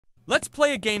Let's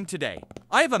play a game today.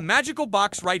 I have a magical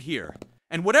box right here,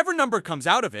 and whatever number comes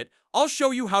out of it, I'll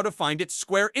show you how to find its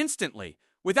square instantly,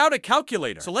 without a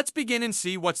calculator. So let's begin and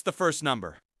see what's the first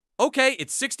number. Okay,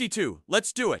 it's 62.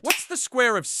 Let's do it. What's the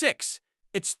square of 6?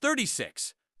 It's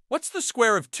 36. What's the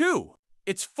square of 2?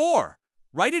 It's 4.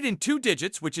 Write it in 2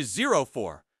 digits, which is 0,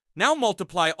 4. Now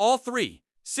multiply all three.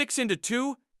 6 into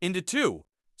 2 into 2.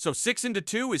 So 6 into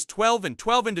 2 is 12, and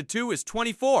 12 into 2 is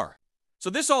 24. So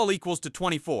this all equals to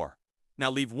 24. Now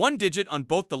leave one digit on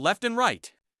both the left and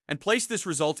right, and place this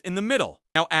result in the middle.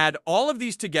 Now add all of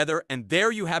these together, and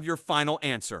there you have your final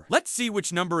answer. Let's see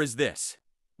which number is this.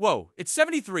 Whoa, it's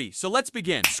 73, so let's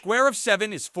begin. Square of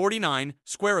 7 is 49,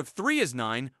 square of 3 is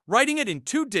 9. Writing it in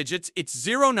 2 digits, it's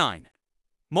 09.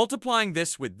 Multiplying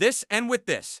this with this and with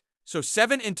this. So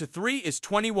 7 into 3 is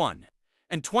 21,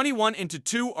 and 21 into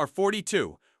 2 are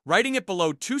 42. Writing it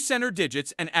below 2 center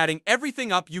digits and adding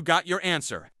everything up, you got your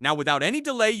answer. Now without any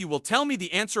delay, you will tell me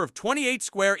the answer of 28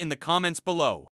 square in the comments below.